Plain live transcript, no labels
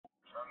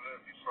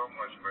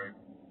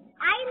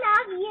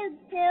you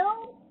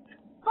too.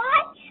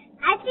 But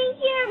I think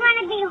you're going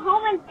to be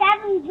home in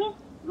 7 just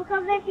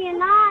because if you're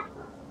not,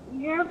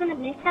 you're going to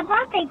miss the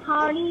birthday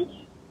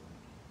party.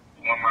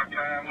 When my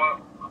time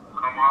up,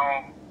 come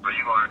home, so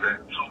you're going to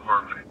have 2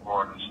 birthday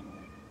parties.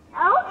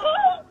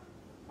 Okay.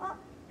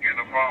 Get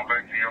the phone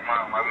back to your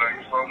mom. I love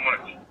you so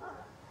much.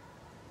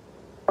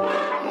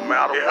 No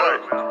matter what.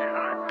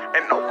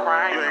 And no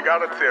crying. You ain't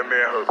gotta tell me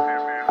her.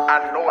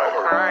 I know it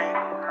crying.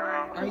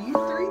 Are you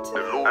 3 too?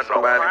 To lose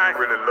somebody you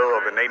really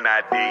love and they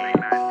not dead.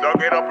 Don't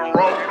get up and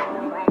roll.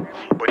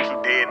 But you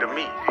dead to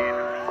me.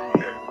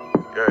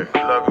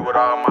 Yeah. Love you with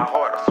all my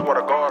heart. I swear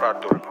to God I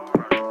do.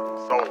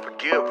 So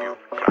forgive you,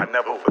 but I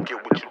never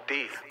forget what you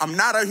did. I'm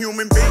not a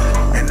human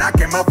being, and I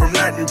came up from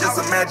nothing, just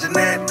imagine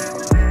that.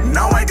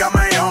 Now I got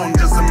my own,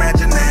 just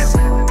imagine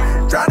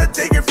that. Try to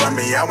take it from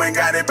me, I ain't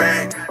got it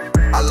back.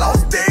 I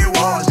lost day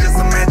ones, just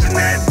imagine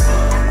that.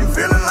 I'm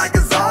feeling like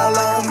it's all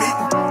on me.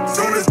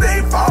 Soon as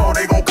they fall,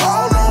 they gon'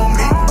 call on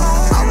me.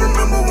 I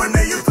remember when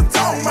they used to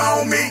talk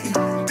about me.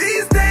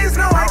 These days,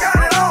 now I got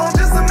it all,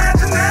 just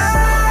imagine that.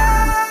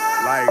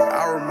 Like,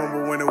 I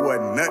remember when it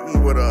wasn't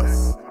nothing with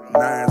us.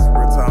 Now it's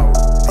retarded.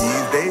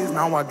 These days,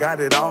 now I got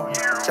it all.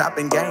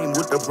 Chopping game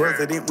with the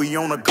president, we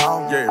on a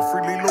call. Yeah,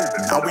 freely loot.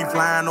 Now we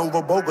flying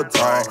over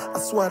Bogota. I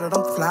swear that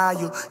I'm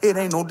flyer, it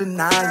ain't no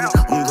denying.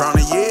 I'm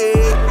drowning,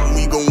 yeah,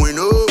 we going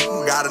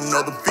up. Got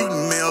another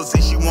female,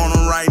 say she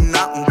wanna write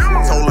nothing.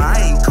 Told her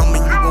I ain't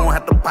coming, you gon'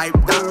 have to pipe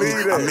down.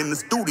 I'm in the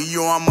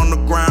studio, I'm on the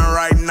ground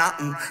right now.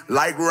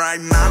 Like right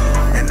now.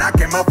 And I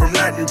came up from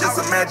nothing, just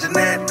imagine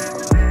that.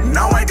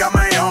 Now I got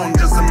my own,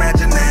 just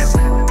imagine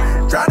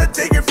that. Try to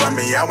take it from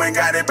me, I ain't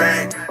got it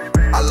back.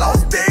 I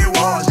lost day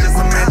ones, just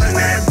imagine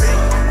that.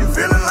 I'm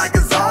feeling like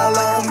it's all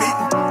on me.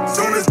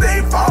 Soon as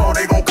they fall,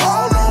 they gon'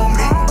 call on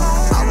me.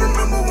 I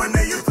remember when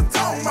they used to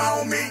talk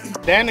about me.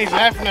 Danny's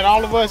laughing at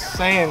all of us,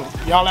 saying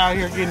y'all out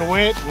here getting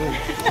wet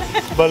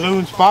and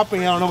balloons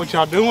popping, y'all don't know what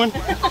y'all doing.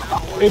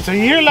 It's a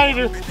year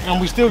later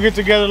and we still get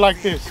together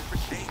like this.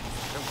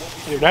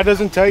 If that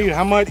doesn't tell you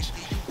how much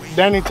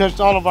Danny touched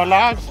all of our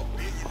lives,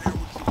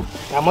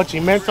 how much he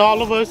meant to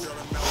all of us,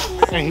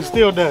 and he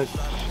still does.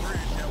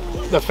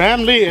 The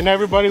family and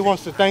everybody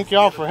wants to thank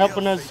y'all for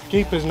helping us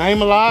keep his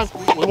name alive.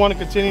 We want to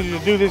continue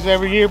to do this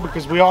every year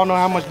because we all know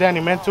how much Danny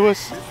meant to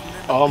us.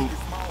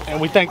 And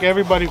we thank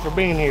everybody for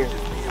being here.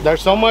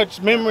 There's so much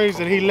memories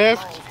that he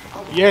left.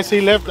 Yes,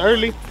 he left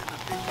early,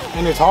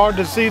 and it's hard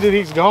to see that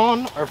he's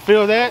gone or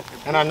feel that.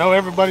 And I know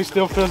everybody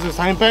still feels the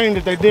same pain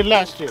that they did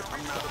last year.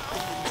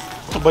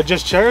 But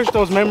just cherish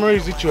those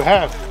memories that you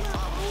have,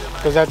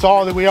 because that's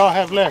all that we all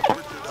have left.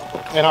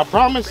 And I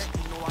promise,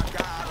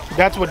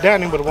 that's what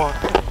Danny would want.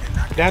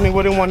 Danny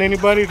wouldn't want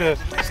anybody to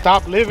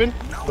stop living,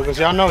 because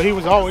y'all know he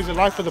was always the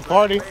life of the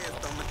party.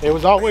 It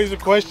was always the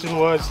question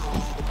was,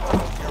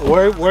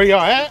 where y'all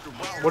at?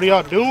 What are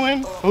y'all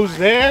doing? Who's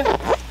there?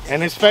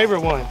 And his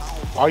favorite one,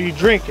 are you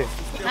drinking?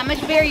 How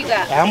much beer you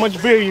got? How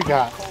much beer you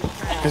got?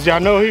 Because y'all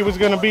know he was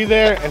gonna be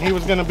there, and he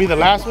was gonna be the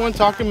last one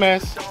talking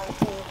mess,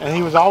 and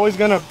he was always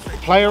gonna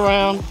play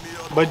around.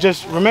 But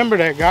just remember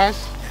that,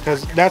 guys,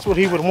 because that's what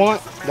he would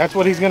want. That's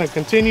what he's gonna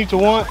continue to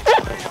want.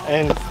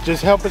 And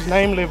just help his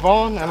name live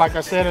on. And like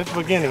I said at the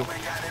beginning,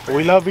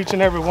 we love each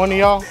and every one of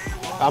y'all.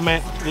 I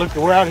mean, look,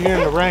 we're out here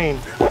in the rain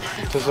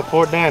to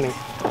support Danny.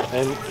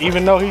 And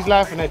even though he's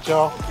laughing at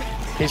y'all,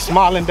 he's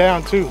smiling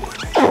down too,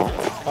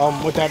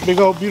 with that big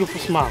old beautiful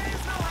smile.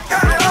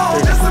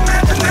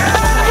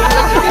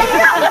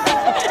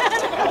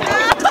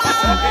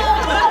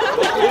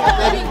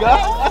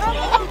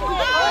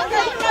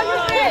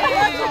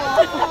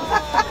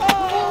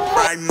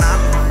 Right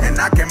now, and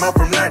I came up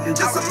from nothing,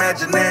 just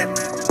imagine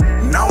that.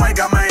 Now I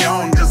got my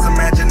own, just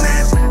imagine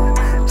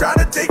that. Try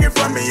to take it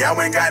from me, I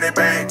ain't got it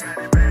back.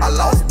 I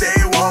lost day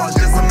ones,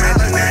 just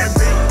imagine that.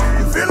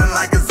 I'm feeling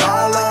like it's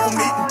all on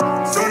me.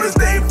 Soon as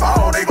they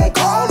fall, they gon'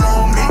 call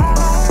on me.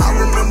 I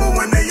remember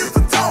when they used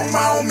to talk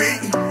about me.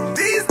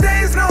 These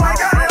days, now I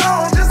got it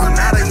all, just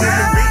imagine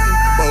that.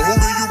 But who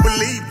do you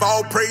believe?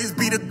 All praise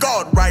be to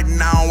God. Right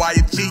now I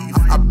achieve.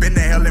 I've been to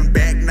hell and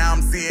back, now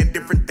I'm seeing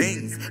different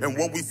things. And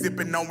what we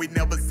sipping on, we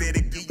never said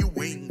it give you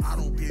wings. I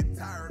don't care.